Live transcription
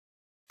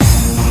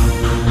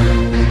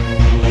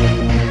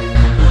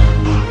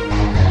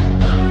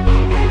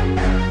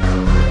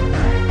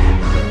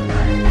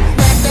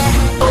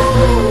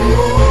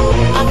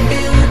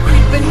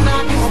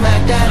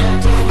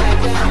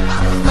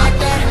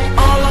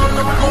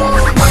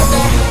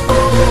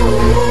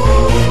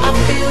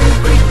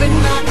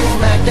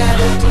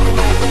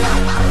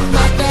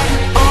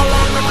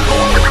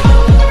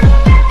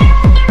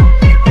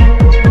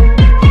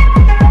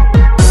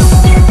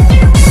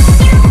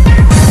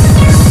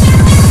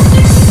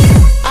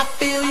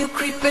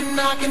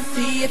I can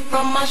see it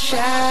from my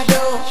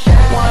shadow.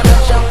 Wanna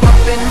jump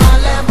up in my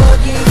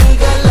Lamborghini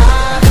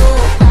Gallardo.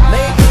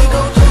 Make me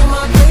go to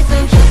my place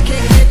and just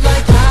kick it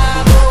like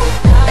Tahoe.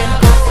 And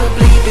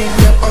possibly then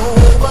you're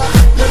over.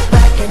 Look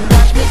back and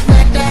watch me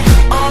smack that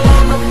all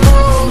on the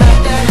floor.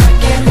 Smack that,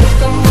 give me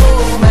some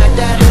more. Smack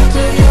that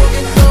till you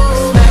get so.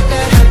 Smack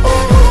that,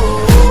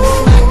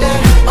 oh, smack that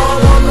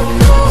all on the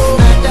floor.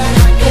 Smack that,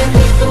 give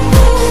me some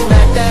more.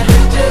 Smack that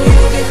till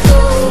you get so.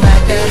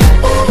 Smack that,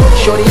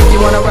 oh. Shorty, if you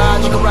wanna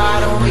ride, you can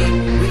ride on me.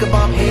 We can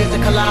bump heads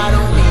and collide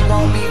on me.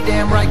 Won't be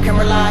damn right, can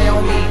rely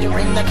on me. You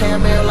ring that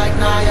camel like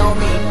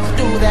Naomi.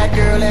 Do that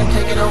girl and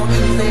take it on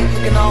easy.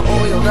 Looking all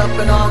oiled up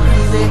and all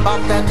greasy.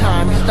 About that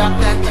time, you stop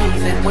that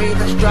teasing. Wave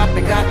that's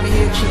dropping, got me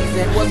here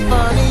cheesing. What's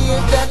funny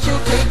is that you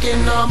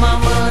taking all my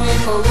money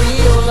for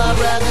real. I'd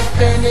rather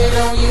spend it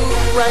on you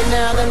right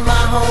now than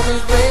my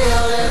homies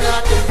real. And I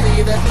can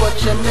see that's what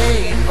you're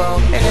made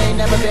for. It ain't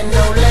never been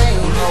no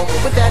lame ho.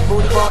 With that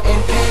booty bought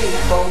and paid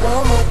for.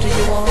 Won't move till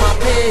you on my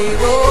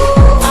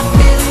payroll. I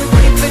feel you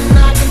creeping,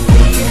 I can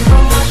see it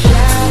from my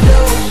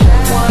shadow.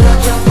 Wanna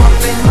jump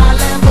up in my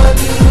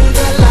Lamborghini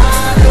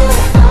Gallardo.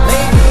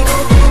 Maybe go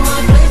to my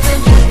place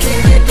and just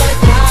kick it like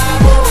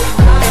Tahoe.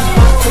 And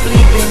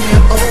possibly then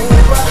you're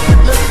over.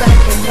 Look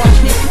back and watch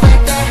me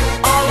smack that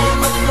all on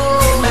the floor.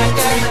 Smack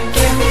that,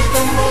 give me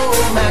some more.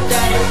 Smack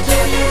that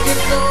till you get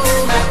so.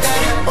 Smack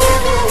that,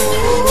 oh,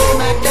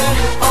 smack that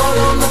all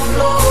on the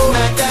floor.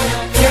 Smack that,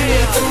 give me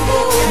some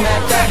more.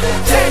 Smack that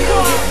till you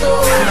get so.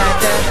 Smack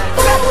that,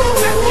 oh.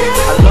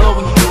 I love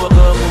when you do a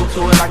good move to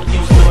it like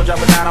you used to. Drop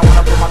it down, I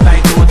wanna put my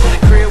thing through it. To the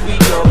crib we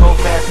go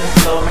fast and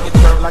slow. Make it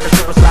twerk like a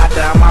stripper, slide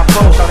down my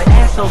pole. Show the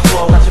ass so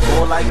slow, got your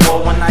boy like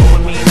whoa. One night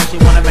with me and then she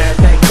wanna marry,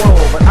 say whoa.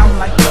 But I'm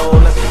like, no,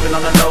 let's keep it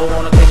on the low,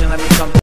 on the